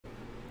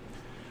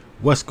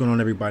What's going on,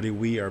 everybody?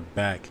 We are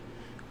back.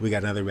 We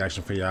got another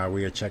reaction for y'all.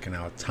 We are checking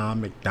out Tom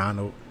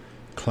Macdonald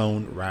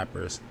clone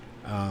rappers.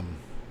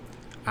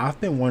 I've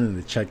been wanting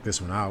to check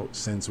this one out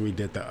since we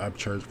did the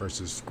Upchurch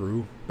versus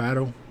Screw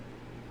battle,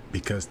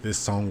 because this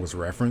song was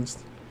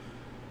referenced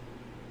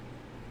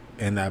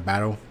in that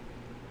battle.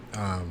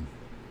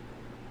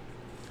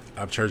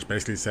 Upchurch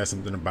basically said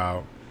something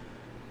about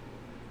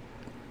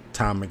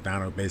Tom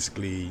Macdonald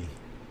basically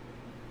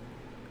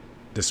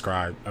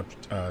described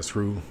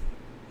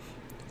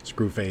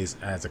Screwface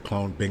as a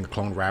clone, being a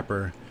clone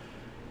rapper,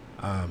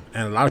 and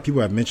a lot of people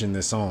have mentioned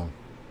this song.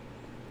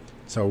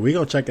 So we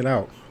gonna check it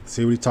out,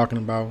 see what he's talking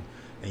about.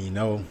 And you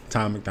know,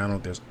 Tom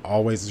Macdonald, there's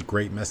always this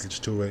great message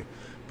to it.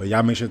 But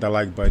y'all make sure that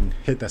like button,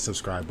 hit that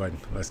subscribe button.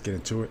 Let's get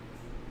into it.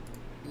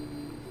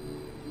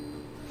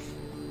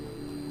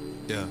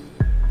 Yeah.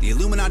 The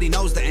Illuminati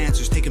knows the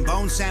answers, taking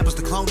bone samples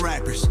to clone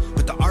rappers.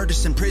 But the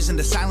artists in prison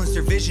to silence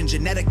their vision,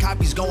 genetic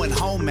copies going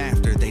home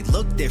after. They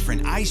look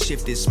different, eyes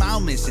shifted,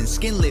 smile missing,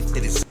 skin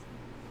lifted.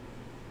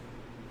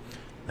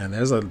 And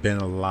there's been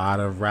a lot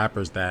of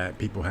rappers that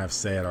people have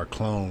said are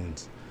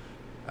clones.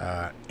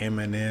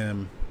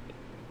 Eminem,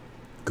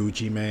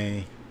 Gucci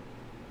Mane.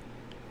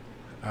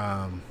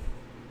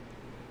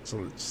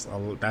 So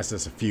that's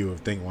just a few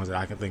of the ones that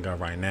I can think of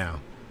right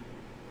now.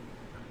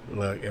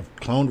 Look, if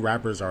cloned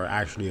rappers are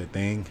actually a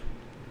thing,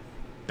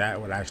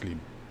 that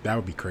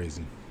would be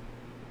crazy.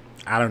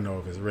 I don't know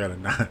if it's real or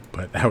not,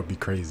 but that would be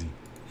crazy.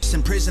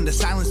 In prison to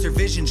silence their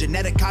vision,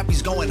 genetic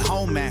copies going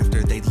home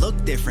after. They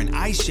look different,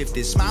 eyes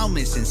shifted, smile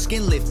missing,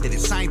 skin lifted.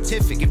 It's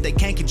scientific. If they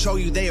can't control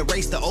you, they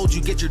erase the old.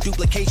 You get your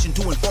duplication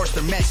to enforce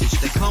their message.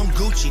 They clone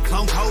Gucci,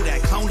 clone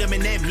Kodak, cloned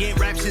Eminem. He ain't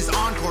rap since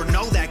Encore.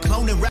 Know that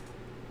cloning rap.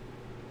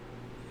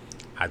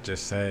 I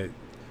just said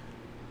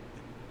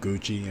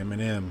Gucci,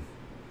 Eminem.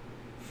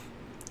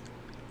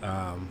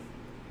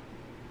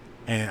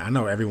 And I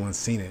know everyone's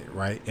seen it,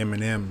 right?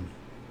 Eminem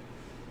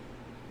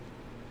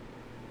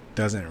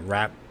doesn't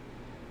rap.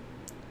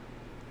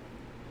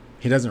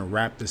 He doesn't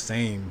rap the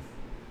same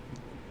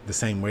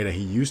way that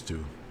he used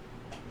to.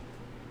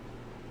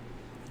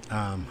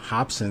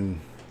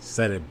 Hobson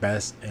said it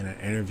best in an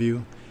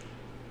interview.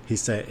 He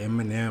said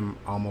Eminem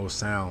almost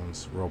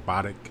sounds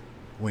robotic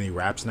when he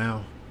raps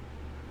now.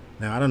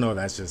 Now I don't know if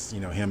that's just, you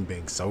know, him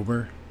being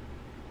sober.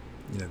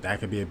 You know, that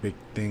could be a big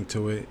thing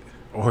to it.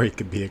 Or he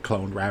could be a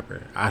cloned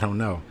rapper. I don't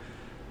know.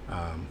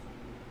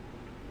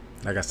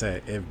 Like I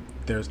said, if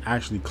there's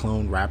actually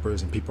cloned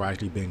rappers and people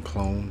actually being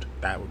cloned,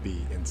 that would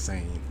be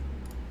insane.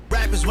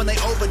 Rappers when they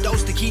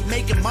overdose to keep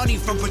making money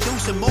from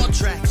producing more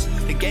tracks.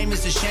 The game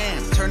is a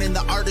sham, turning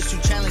the artists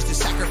who challenge to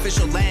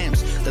sacrificial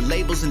lambs. The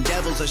labels and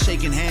devils are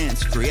shaking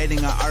hands,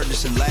 creating our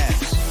artists in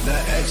labs. The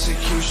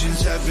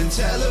executions have been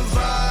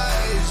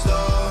televised,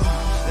 oh,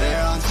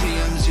 they're on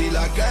TMZ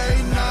like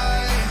every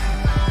night.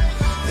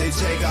 They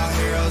take our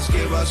heroes,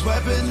 give us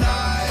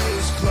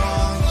weaponized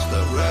clones.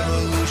 The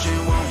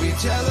revolution won't be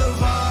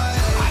televised.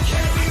 I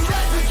can't be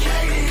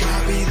replicated.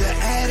 Copy the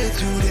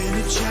attitude and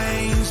the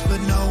chains,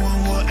 but no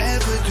one will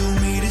ever do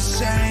me the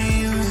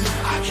same.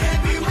 I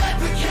can't be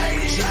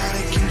replicated. Try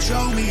to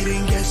control me,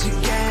 then guess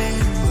again.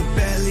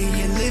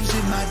 Rebellion lives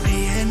in my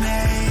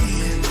DNA.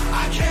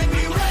 I can't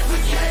be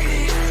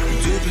replicated.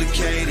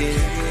 Duplicated,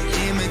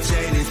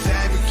 imitated,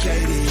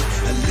 fabricated,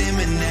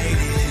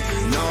 eliminated.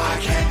 No, I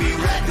can't be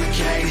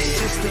replicated. The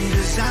system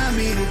designed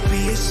me to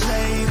be a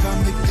slave.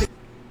 I'm the...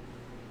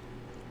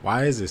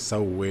 Why is it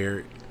so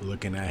weird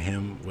looking at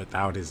him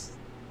without his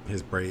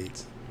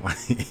braids? Like,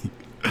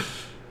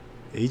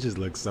 he just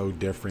looks so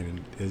different,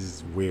 and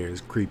it's weird. It's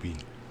creepy.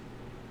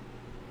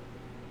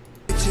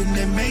 It's in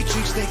the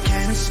matrix, they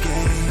can't escape.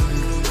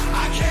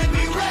 I can't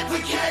be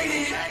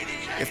replicated.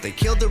 If they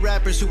killed the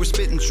rappers who were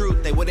spitting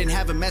truth, they wouldn't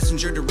have a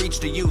messenger to reach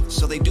the youth.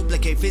 So they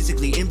duplicate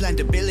physically, implant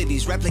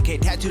abilities,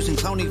 replicate tattoos and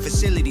cloning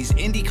facilities.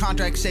 Indie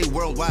contracts say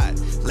worldwide,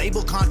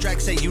 label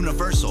contracts say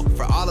universal.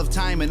 For all of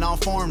time in all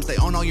forms, they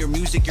own all your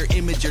music, your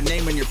image, your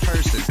name, and your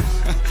person.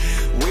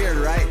 Weird,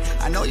 right?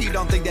 I know you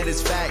don't think that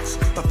it's facts,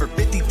 but for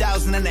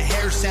 50,000 and a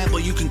hair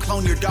sample, you can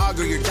clone your dog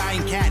or your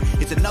dying cat.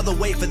 It's another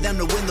way for them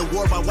to win the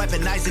war by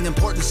weaponizing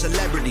important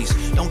celebrities.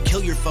 Don't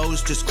kill your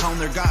foes, just clone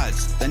their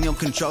gods. Then you'll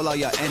control all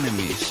your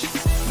enemies.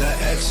 The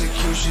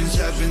executions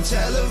have been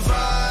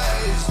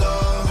televised,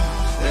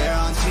 oh, they're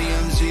on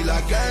TMZ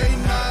like every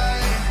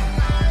night.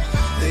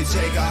 They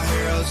take our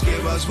heroes,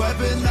 give us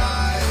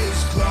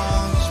weaponized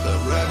clones. The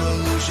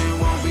revolution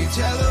won't be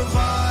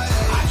televised.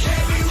 I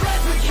can't be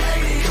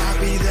replicated.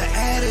 Copy the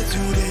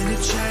attitude and the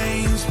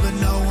chains, but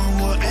no one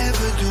will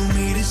ever do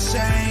me the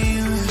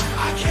same.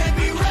 I can't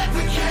be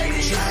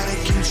replicated. Try to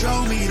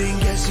control me, then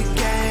guess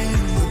again.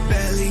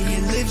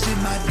 Rebellion lives in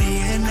my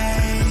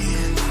DNA.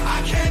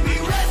 I can't be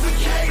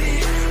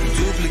replicated.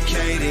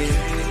 Duplicated,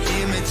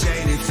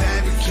 imitated,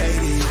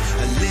 fabricated,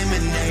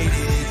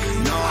 eliminated.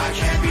 No, I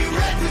can't be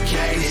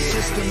replicated. The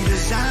system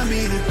designed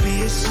me to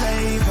be a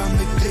slave. I'm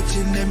the glitch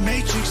in the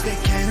matrix, they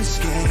can't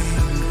escape.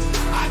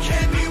 I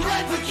can't be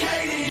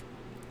replicated.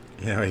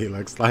 Yeah, he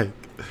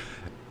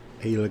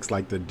looks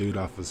like the dude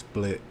off of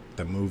Split,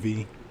 the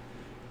movie.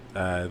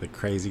 the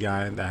crazy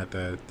guy that had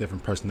the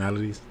different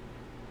personalities.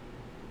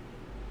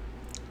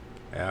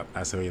 Yep,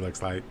 that's what he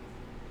looks like.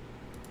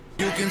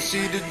 You can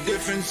see the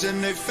difference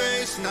in their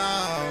face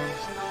now.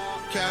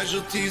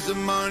 Casualties of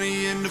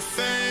money and the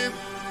fame,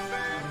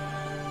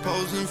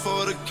 posing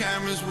for the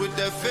cameras with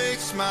that fake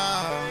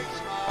smile.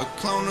 A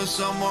clone of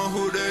someone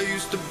who they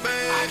used to be.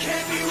 I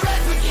can't be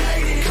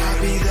replicated.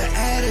 Copy the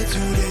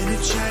attitude and the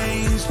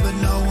chains, but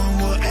no one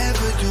will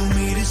ever do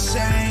me the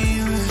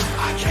same.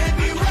 I can't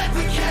be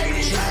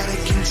replicated. Try to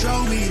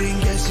control me,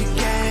 then guess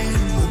again.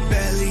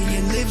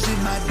 Rebellion lives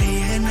in my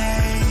DNA.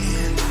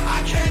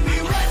 I can't be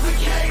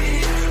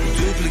replicated.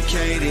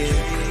 Duplicated,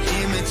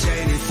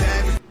 imitated,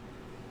 fabricated.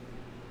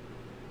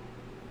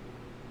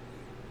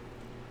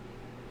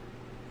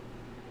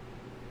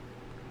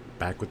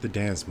 Back with the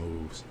dance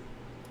moves.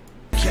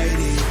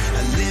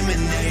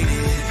 Eliminated.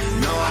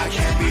 No, I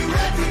can't be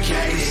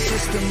replicated. The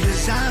system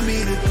designed me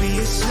to be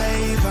a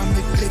slave. I'm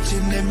the glitch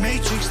in the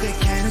matrix they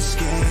can't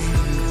escape.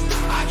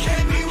 I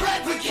can't be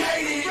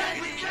replicated.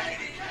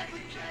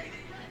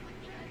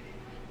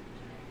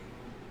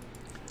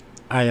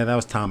 Ah, yeah, that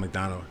was Tom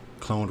Macdonald,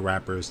 Cloned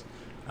Rappers.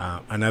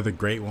 Another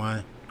great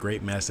one,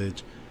 great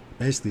message.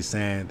 Basically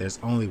saying there's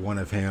only one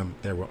of him.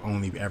 There will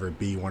only ever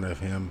be one of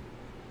him.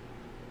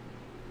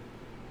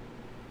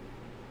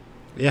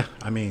 Yeah,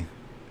 I mean,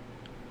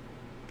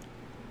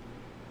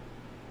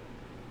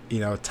 you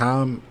know,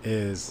 Tom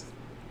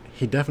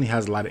he definitely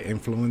has a lot of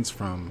influence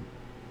from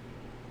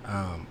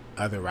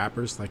other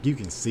rappers. Like, you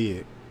can see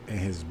it in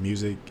his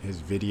music,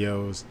 his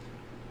videos,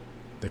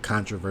 the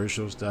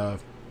controversial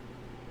stuff.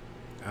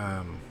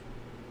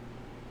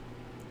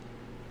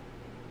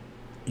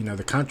 You know,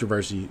 the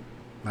controversy,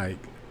 like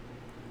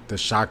the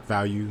shock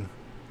value,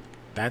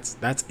 that's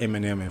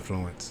Eminem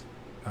influence.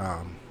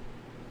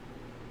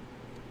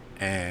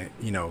 And,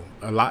 you know,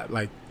 a lot,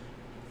 like,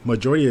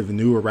 majority of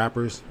newer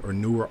rappers or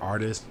newer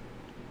artists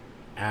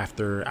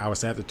after, I would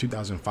say after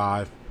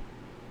 2005,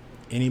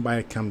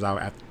 anybody that comes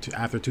out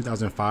after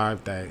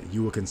 2005 that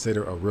you would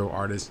consider a real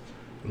artist,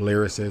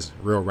 lyricist,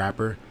 real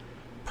rapper,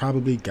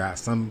 probably got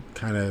some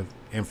kind of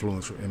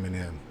influence from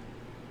Eminem.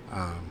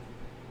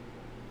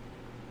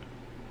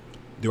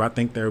 Do I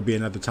think there will be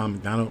another Tom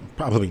Macdonald?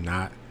 Probably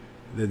not.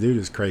 The dude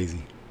is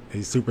crazy.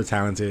 He's super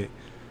talented.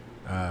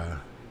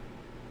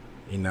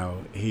 You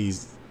know,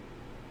 he's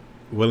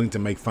willing to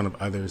make fun of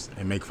others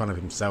and make fun of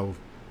himself,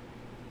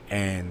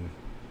 and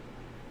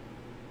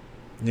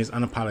he's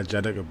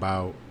unapologetic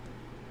about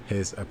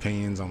his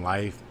opinions on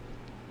life,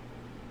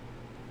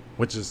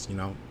 which is, you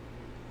know,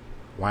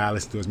 why I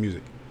listen to his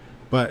music.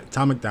 But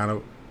Tom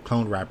Macdonald,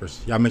 Cloned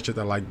Rappers, y'all make sure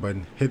that like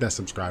button, hit that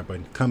subscribe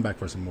button, come back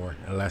for some more,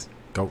 and let's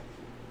go.